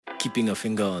keeping a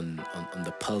finger on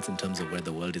the pulse in terms of where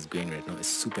the world is going right now is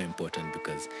super important,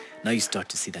 because now you start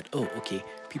to see that, oh, okay,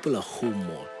 people are home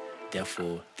more.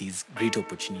 Therefore, these great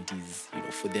opportunities,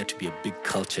 for there to be a big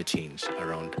culture change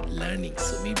around learning.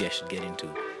 So maybe I should get into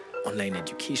online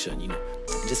education, and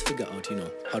just figure out,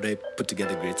 how do I put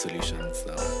together great solutions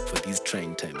for these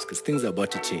trying times? Because things are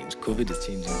about to change. COVID is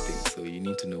changing things, so you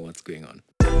need to know what's going on.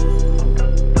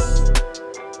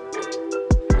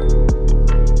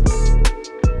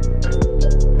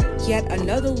 Yet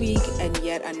another week and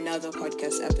yet another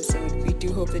podcast episode. We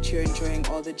do hope that you're enjoying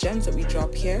all the gems that we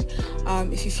drop here.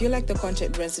 If you feel like the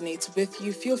content resonates with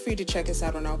you, feel free to check us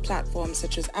out on our platforms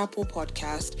such as Apple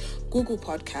Podcast, Google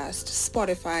Podcast,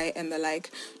 Spotify, and the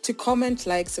like, to comment,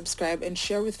 like, subscribe, and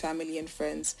share with family and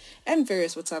friends and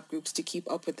various WhatsApp groups to keep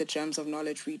up with the gems of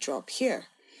knowledge we drop here.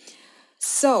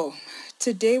 So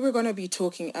today we're going to be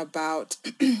talking about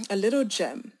a little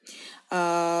gem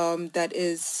that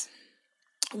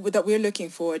we're looking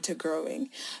forward to growing.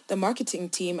 The marketing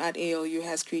team at ALU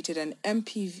has created an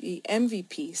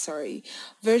MVP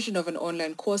version of an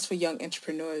online course for young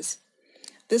entrepreneurs.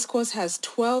 This course has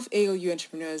 12 ALU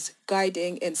entrepreneurs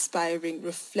guiding, inspiring,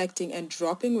 reflecting, and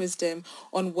dropping wisdom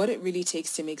on what it really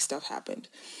takes to make stuff happen.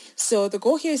 So the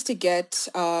goal here is to get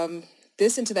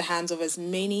this into the hands of as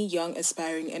many young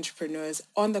aspiring entrepreneurs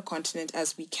on the continent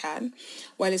as we can.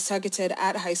 While it's targeted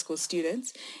at high school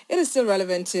students, it is still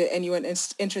relevant to anyone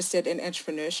interested in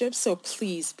entrepreneurship. So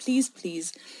please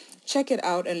check it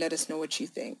out and let us know what you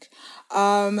think.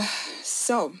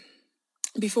 So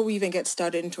before we even get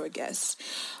started into our guests,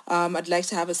 I'd like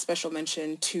to have a special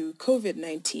mention to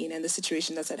COVID-19 and the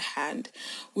situation that's at hand.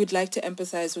 We'd like to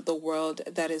empathize with the world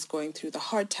that is going through the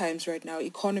hard times right now.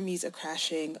 Economies are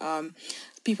crashing.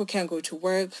 People can't go to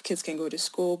work, kids can go to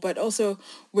school, but also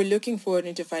we're looking forward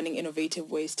into finding innovative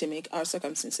ways to make our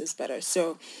circumstances better.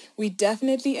 So we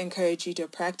definitely encourage you to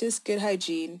practice good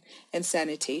hygiene and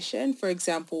sanitation. For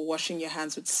example, washing your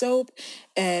hands with soap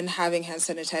and having hand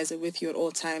sanitizer with you at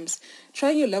all times.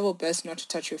 Trying your level best not to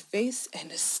touch your face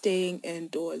and staying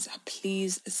indoors.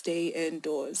 Please stay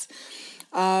indoors.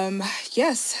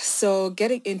 Yes, so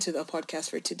getting into the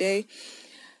podcast for today.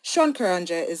 Sean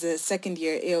Karanja is a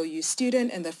second-year ALU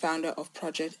student and the founder of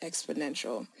Project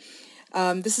Exponential.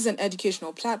 This is an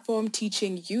educational platform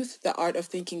teaching youth the art of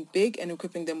thinking big and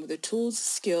equipping them with the tools,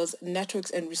 skills, networks,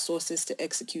 and resources to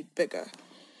execute bigger.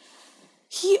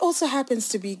 He also happens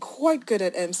to be quite good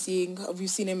at emceeing. We've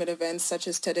seen him at events such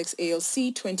as TEDx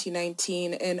ALC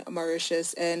 2019 in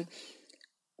Mauritius and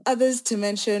others to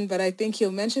mention, but I think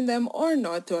he'll mention them or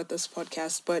not throughout this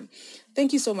podcast. But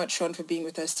thank you so much, Sean, for being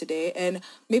with us today. And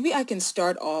maybe I can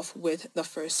start off with the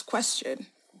first question.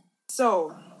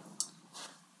 So,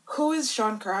 who is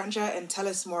Sean Karanja, and tell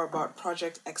us more about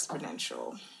Project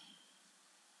Exponential?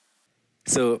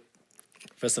 So,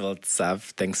 first of all, Sav,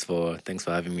 thanks for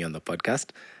having me on the podcast.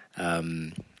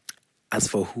 As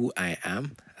for who I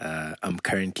am, I'm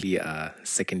currently a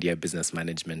second-year business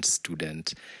management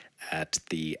student at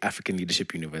the African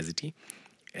Leadership University,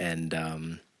 and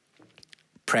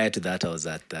prior to that, I was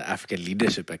at the African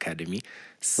Leadership Academy.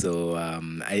 So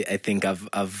I think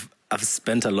I've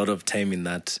spent a lot of time in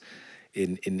that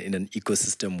in an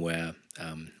ecosystem where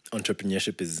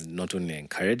entrepreneurship is not only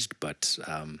encouraged but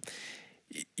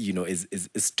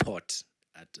is taught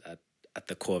at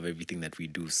the core of everything that we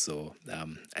do. So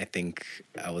I think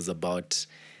I was about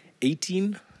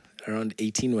around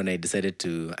 18 when I decided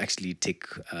to actually take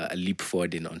a leap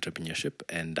forward in entrepreneurship.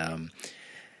 And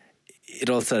it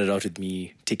all started out with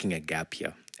me taking a gap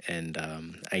year. And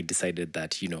I decided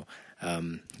that,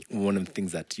 one of the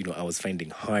things that, I was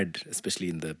finding hard, especially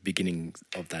in the beginning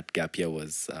of that gap year,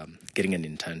 was getting an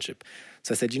internship.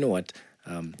 So I said, you know what,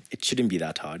 it shouldn't be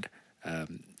that hard.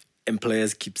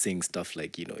 Employers keep saying stuff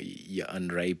like, you're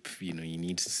unripe, you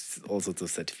need all sorts of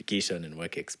certification and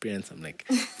work experience. I'm like,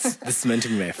 this is meant to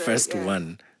be my first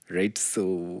one, right?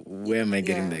 So where am I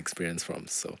getting the experience from?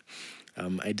 So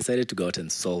I decided to go out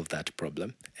and solve that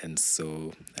problem. And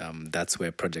so that's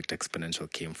where Project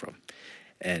Exponential came from.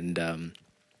 And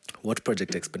what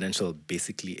Project Exponential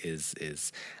basically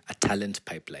is a talent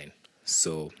pipeline.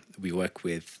 So we work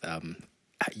with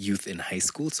youth in high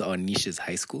school. So our niche is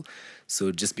high school.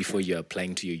 So just before you're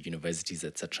applying to your universities,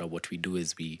 etc., what we do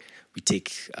is we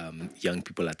take young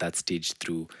people at that stage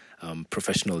through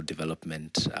professional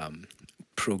development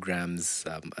programs,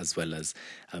 as well as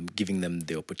giving them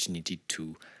the opportunity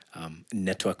to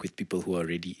network with people who are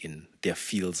already in their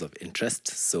fields of interest.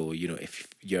 So, if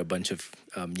you're a bunch of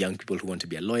young people who want to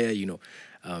be a lawyer,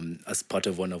 as part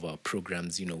of one of our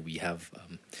programs, we have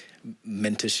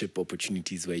mentorship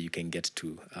opportunities where you can get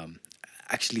to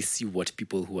actually see what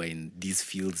people who are in these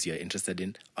fields you're interested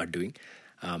in are doing,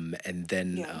 and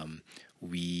then Yeah.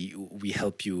 we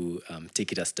help you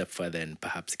take it a step further and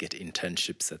perhaps get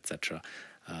internships, etc.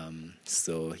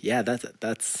 So yeah,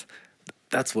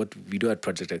 that's what we do at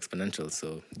Project Exponential.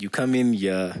 So you come in,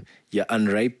 you're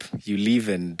unripe, you leave,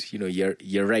 and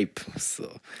you're ripe.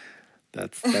 So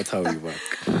that's how we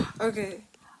work. Okay.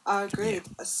 Yeah. Great.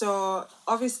 So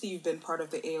obviously you've been part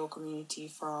of the AO community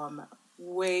from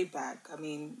way back. I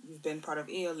mean, you've been part of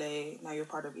ALA, now you're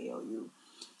part of ALU.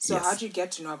 So how Yes. did you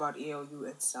get to know about ALU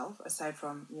itself, aside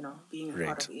from, being a part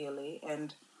Right. of ALA?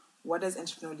 And what does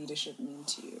entrepreneur leadership mean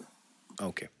to you?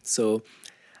 Okay. So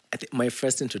I think my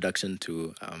first introduction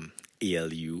to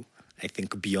ALU, I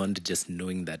think beyond just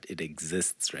knowing that it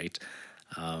exists, right?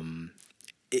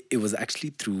 It was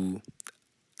actually through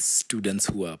students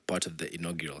who were part of the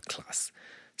inaugural class.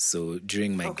 So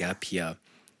during my Okay. gap year,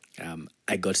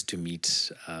 I got to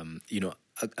meet,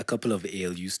 a couple of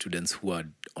ALU students who are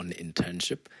on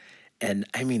internship. And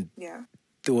I mean, Yeah.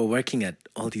 they were working at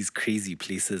all these crazy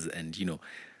places, and,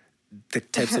 the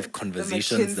types of The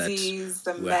conversations that McKinseys,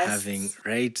 the we're having, Mests.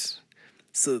 right?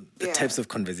 So the Yeah. types of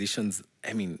conversations,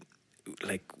 I mean,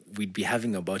 like we'd be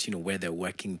having about, where they're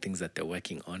working, things that they're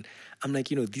working on. I'm like,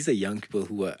 these are young people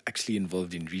who are actually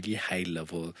involved in really high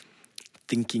level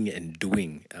thinking and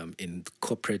doing in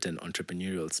corporate and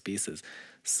entrepreneurial spaces.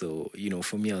 So,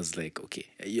 for me, I was like, okay,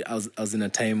 I was in a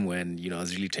time when, I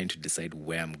was really trying to decide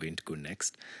where I'm going to go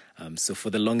next. So for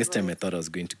the longest time, I Right. thought I was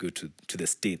going to go to the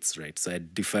States, right? So I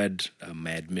deferred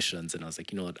my admissions, and I was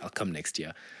like, you know what, I'll come next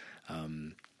year.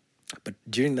 But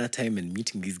during that time and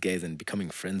meeting these guys and becoming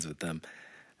friends with them,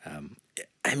 um,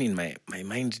 I mean, my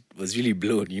mind was really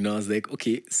blown. I was like,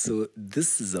 okay, so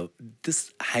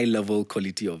this high level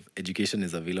quality of education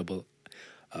is available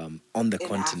on the In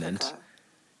continent, Africa.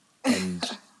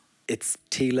 and it's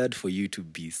tailored for you to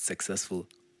be successful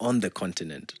on the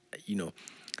continent.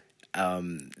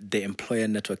 The employer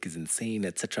network is insane,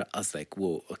 etc. I was like,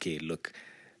 whoa, okay, look,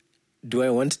 do I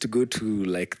want to go to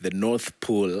like the North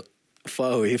Pole,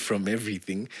 far away from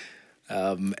everything,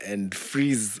 and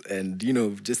freeze and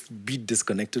just be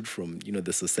disconnected from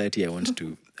the society I want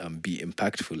to be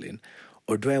impactful in,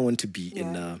 or do I want to be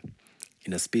Yeah.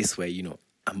 in a space where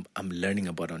I'm learning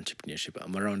about entrepreneurship.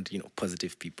 I'm around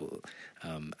positive people.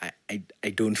 I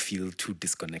don't feel too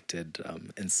disconnected,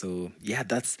 and so yeah,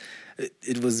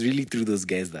 it was really through those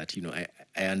guys that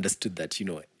I understood that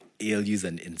ALU is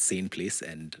an insane place,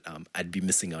 and I'd be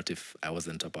missing out if I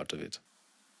wasn't a part of it.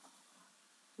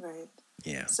 Right.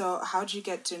 Yeah. So how did you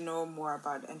get to know more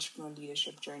about entrepreneurial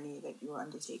leadership journey that you were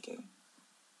undertaking?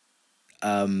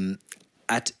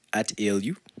 At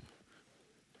ALU.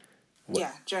 What?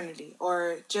 Yeah, generally.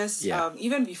 Or just Yeah.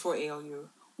 even before ALU,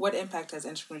 what impact has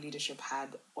entrepreneurial leadership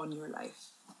had on your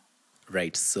life?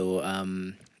 Right. So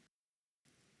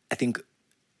I think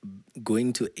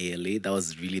going to ALA, that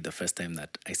was really the first time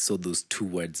that I saw those two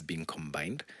words being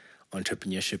combined,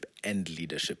 entrepreneurship and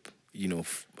leadership.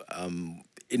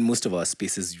 In most of our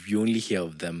spaces, you only hear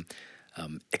of them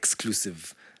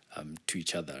exclusive to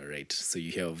each other, right? So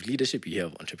you hear of leadership, you hear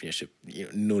of entrepreneurship,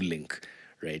 no link,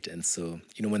 right? And so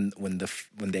when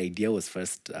the idea was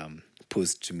first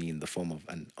posed to me in the form of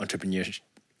an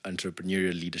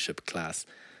entrepreneurial leadership class,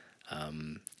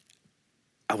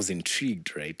 I was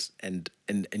intrigued, right? And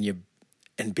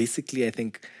basically, I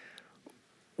think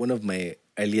one of my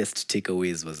earliest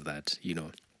takeaways was that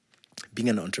being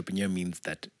an entrepreneur means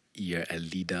that you're a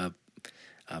leader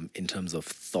in terms of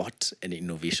thought and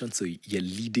innovation. So you're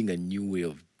leading a new way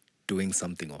of doing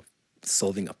something or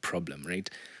solving a problem, right?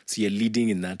 So you're leading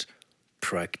in that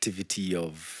proactivity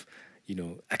of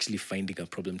actually finding a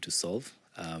problem to solve,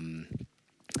 and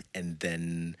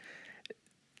then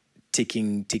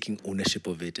taking ownership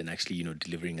of it and actually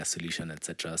delivering a solution,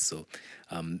 etc. So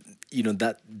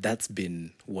that's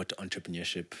been what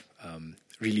entrepreneurship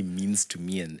really means to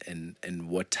me, and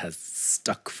what has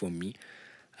stuck for me,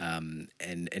 and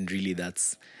really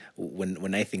that's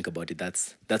when I think about it,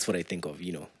 that's what I think of.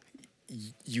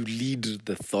 You lead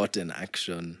the thought and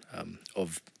action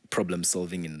of problem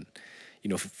solving, and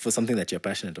for something that you're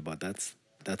passionate about. That's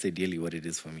ideally what it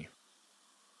is for me.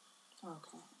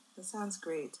 Okay, that sounds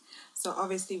great. So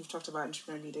obviously we've talked about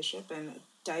entrepreneurial leadership and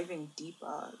diving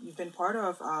deeper. You've been part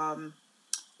of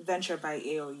Venture by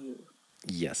AOU.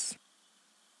 Yes.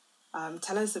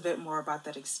 Tell us a bit more about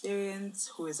that experience.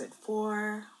 Who is it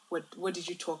for? What did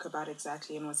you talk about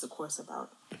exactly, and what's the course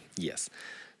about? Yes.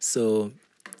 So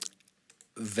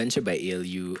Venture by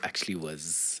ALU actually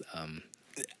was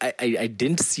I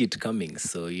didn't see it coming.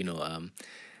 So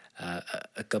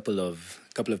a couple of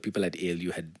people at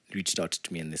ALU had reached out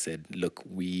to me and they said, "Look,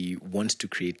 we want to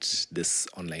create this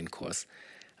online course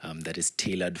that is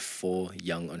tailored for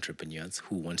young entrepreneurs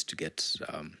who want to get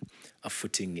a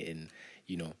footing in,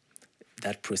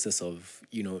 that process of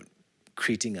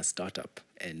creating a startup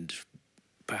and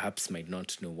perhaps might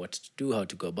not know what to do, how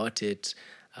to go about it,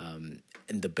 and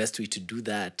the best way to do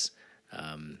that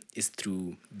is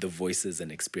through the voices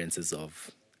and experiences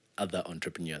of other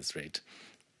entrepreneurs, right?"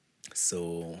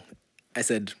 So I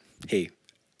said, "Hey,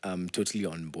 I'm totally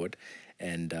on board."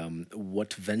 And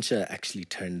what Venture actually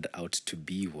turned out to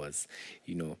be was,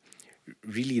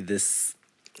 really this,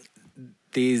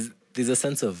 there's a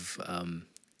sense of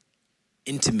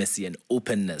intimacy and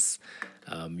openness.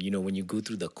 When you go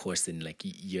through the course and like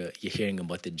you're hearing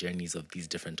about the journeys of these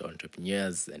different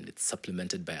entrepreneurs, and it's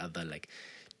supplemented by other like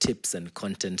tips and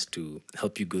content to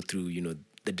help you go through,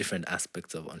 the different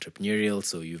aspects of entrepreneurial.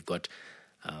 So you've got,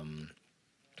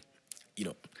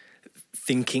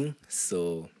 thinking.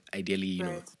 So ideally,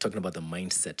 Right. talking about the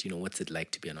mindset, what's it like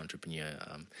to be an entrepreneur?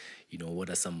 What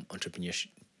are some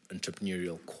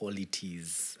entrepreneurial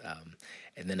qualities?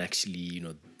 And then actually,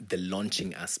 the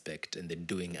launching aspect and the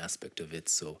doing aspect of it.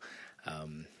 So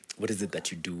what is it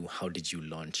that you do? How did you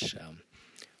launch?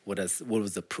 What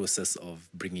was the process of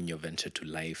bringing your venture to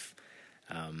life?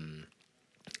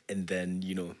 And then,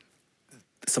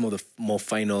 some of the more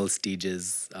final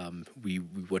stages, we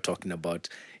were talking about,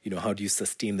 how do you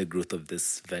sustain the growth of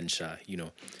this venture?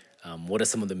 What are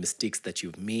some of the mistakes that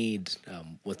you've made?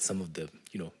 What's some of the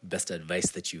best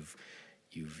advice that you've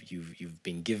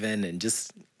been given? And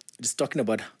just talking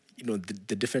about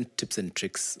the different tips and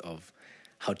tricks of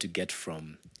how to get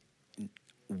from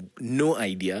no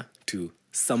idea to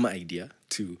some idea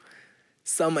to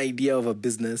some idea of a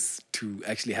business to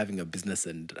actually having a business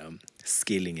and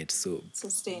scaling it. So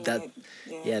Sustaining that,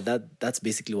 it. yeah, that's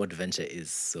basically what venture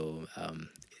is. So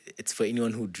it's for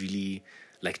anyone who'd really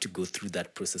like to go through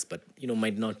that process, but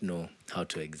might not know how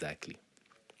to exactly.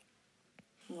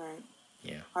 Right.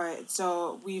 Yeah. All right.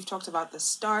 So we've talked about the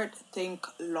start, think,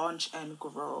 launch, and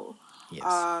grow. Yes.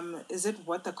 Is it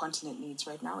what the continent needs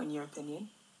right now, in your opinion?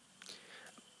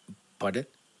 Pardon?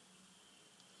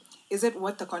 Is it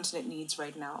what the continent needs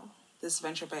right now? This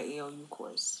Venture by ALU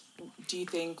course. Do you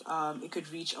think it could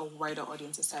reach a wider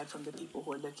audience aside from the people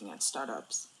who are looking at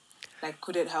startups? Like,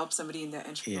 could it help somebody in their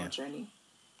entrepreneurial Yeah. journey?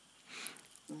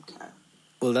 Okay.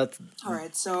 Well, that's All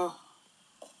right. So,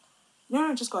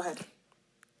 no, just go ahead.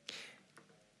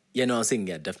 yeah. No, I was saying,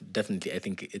 yeah, definitely. I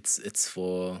think it's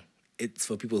for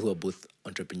people who are both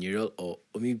entrepreneurial or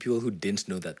maybe people who didn't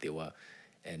know that they were,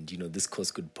 and this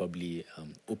course could probably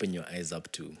open your eyes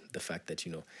up to the fact that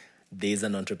there's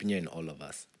an entrepreneur in all of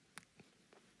us.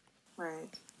 Right.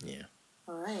 Yeah.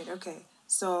 All right. Okay.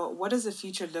 So, what does the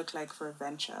future look like for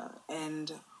Venture,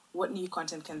 and what new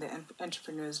content can the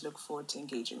entrepreneurs look forward to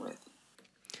engaging with?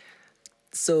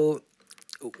 So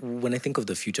when I think of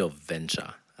the future of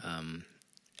venture,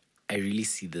 I really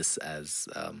see this as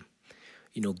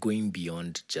going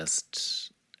beyond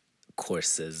just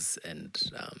courses and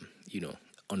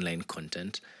online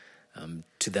content,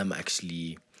 to them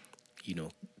actually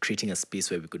creating a space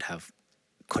where we could have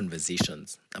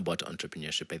conversations about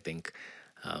entrepreneurship. I think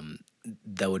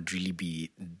that would really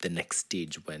be the next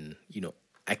stage when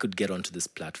I could get onto this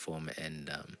platform and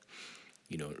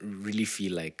really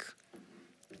feel like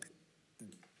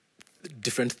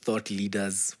different thought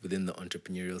leaders within the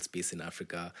entrepreneurial space in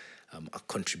Africa are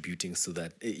contributing, so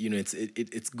that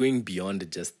it's going beyond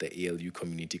just the ALU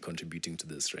community contributing to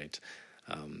this, right?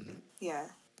 Yeah.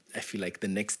 I feel like the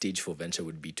next stage for venture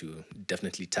would be to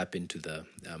definitely tap into the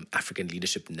African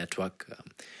Leadership Network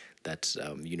that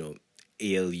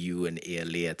ALU and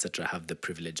ALA, etc., have the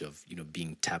privilege of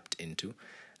being tapped into,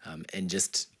 and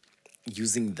just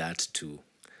using that to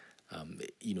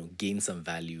gain some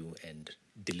value and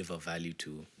deliver value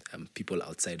to people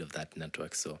outside of that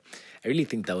network. So I really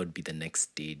think that would be the next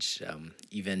stage.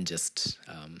 Even just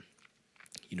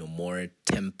more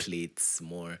templates,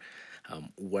 more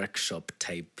workshop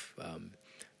type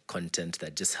content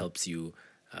that just helps you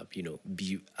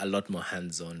be a lot more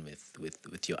hands-on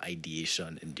with your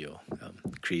ideation and your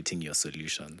creating your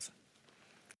solutions.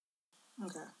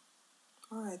 Okay.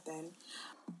 All right, then.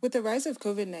 With the rise of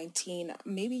COVID-19,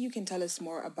 maybe you can tell us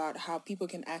more about how people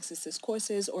can access these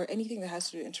courses or anything that has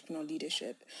to do with entrepreneurial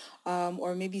leadership,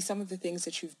 or maybe some of the things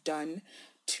that you've done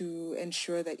to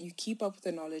ensure that you keep up with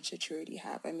the knowledge that you already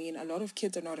have. I mean, a lot of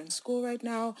kids are not in school right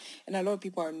now, and a lot of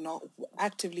people are not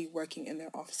actively working in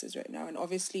their offices right now. And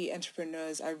obviously,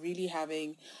 entrepreneurs are really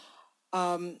having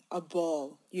a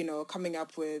ball, coming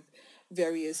up with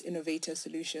various innovative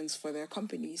solutions for their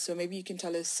company. So maybe you can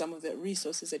tell us some of the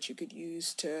resources that you could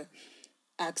use to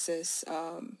access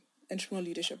entrepreneurial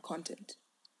leadership content.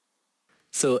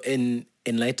 So in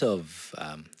light of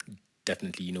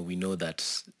definitely, we know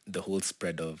that the whole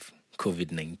spread of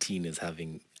COVID-19 is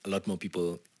having a lot more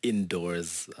people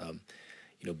indoors.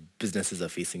 Businesses are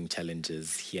facing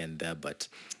challenges here and there, but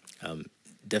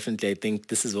definitely I think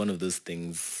this is one of those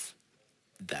things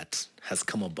that has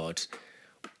come about,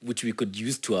 which we could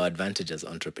use to our advantage as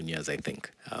entrepreneurs, I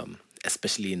think,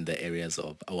 especially in the areas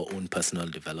of our own personal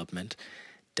development.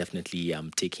 Definitely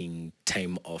taking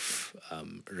time off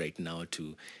right now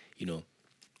to,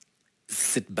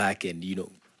 sit back and,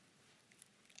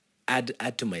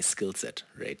 add to my skill set,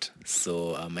 right?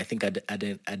 So I think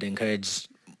I'd encourage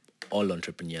all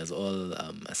entrepreneurs, all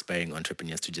aspiring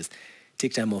entrepreneurs to just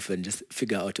take time off and just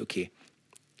figure out, okay,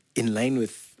 in line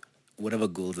with whatever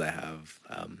goals I have,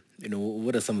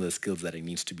 what are some of the skills that I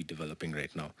need to be developing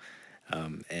right now,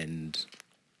 and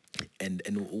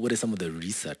what is some of the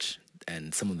research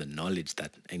and some of the knowledge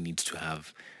that I need to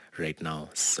have right now.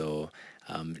 So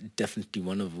definitely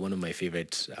one of my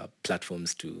favorite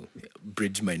platforms to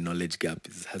bridge my knowledge gap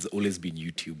has always been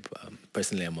YouTube.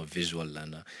 Personally, I'm a visual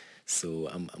learner, so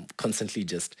I'm constantly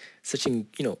just searching,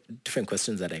 different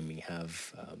questions that I may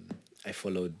have. I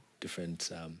follow different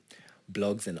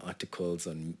blogs and articles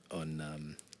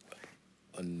on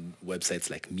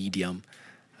websites like Medium.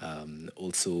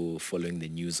 Also following the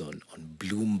news on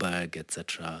Bloomberg,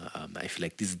 etc. I feel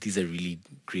like these are really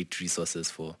great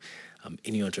resources for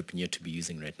any entrepreneur to be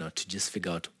using right now to just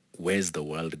figure out where's the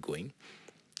world going,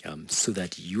 so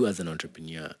that you as an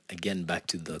entrepreneur, again, back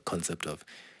to the concept of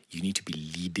you need to be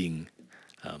leading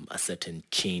a certain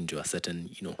change or a certain,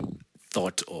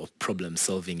 thought or problem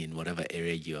solving in whatever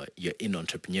area you're in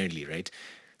entrepreneurially, right?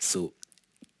 So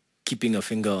keeping a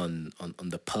finger on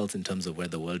the pulse in terms of where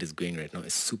the world is going right now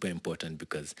is super important,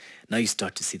 because now you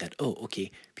start to see that, oh, okay,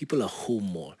 people are home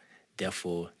more.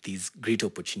 Therefore, these great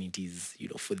opportunities,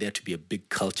 for there to be a big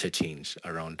culture change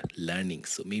around learning.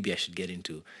 So maybe I should get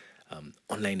into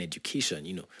online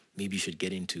education, maybe you should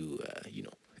get into,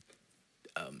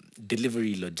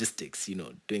 delivery logistics,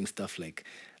 doing stuff like,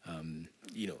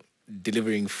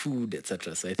 delivering food,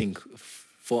 etc. So I think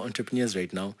for entrepreneurs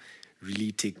right now,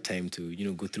 really take time to,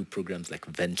 go through programs like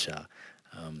Venture,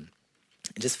 and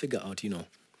just figure out,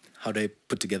 how do I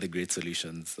put together great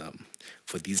solutions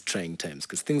for these trying times?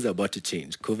 Because things are about to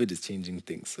change. COVID is changing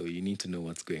things, so you need to know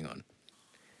what's going on.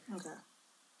 Okay.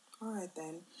 All right,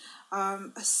 then.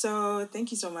 So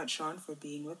thank you so much, Sean, for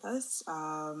being with us.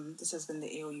 This has been the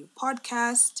AOU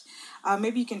podcast.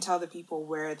 Maybe you can tell the people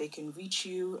where they can reach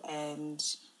you and,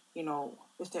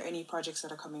 if there are any projects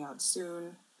that are coming out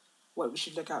soon, what we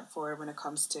should look out for when it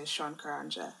comes to Sean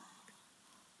Karanja.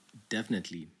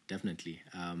 Definitely.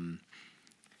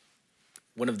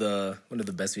 One of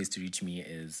the best ways to reach me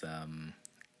is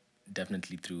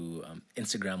definitely through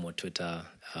Instagram or Twitter,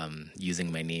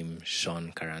 using my name,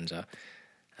 Sean Karanja.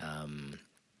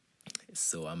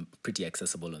 So I'm pretty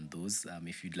accessible on those.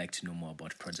 If you'd like to know more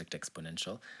about Project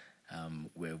Exponential,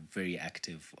 we're very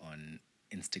active on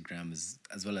Instagram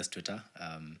as well as Twitter.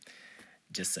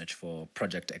 Just search for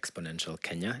Project Exponential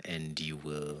Kenya, and you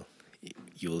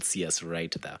will see us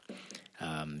right there.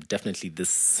 Definitely,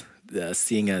 this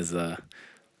seeing as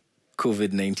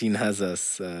COVID-19 has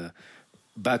us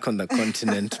back on the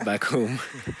continent, back home.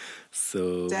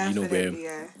 So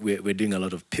we're doing a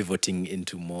lot of pivoting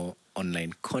into more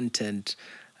online content.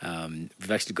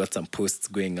 We've actually got some posts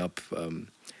going up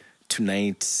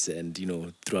tonight and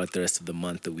throughout the rest of the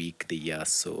month, the week, the year.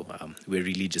 So we're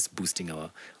really just boosting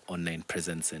our online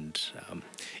presence and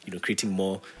creating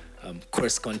more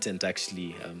course content,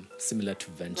 actually similar to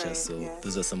Venture. Right, so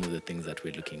those are some of the things that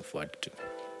we're looking forward to.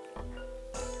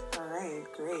 All right,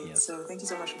 great. Yes. So thank you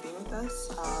so much for being with us.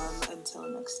 Until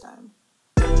next time.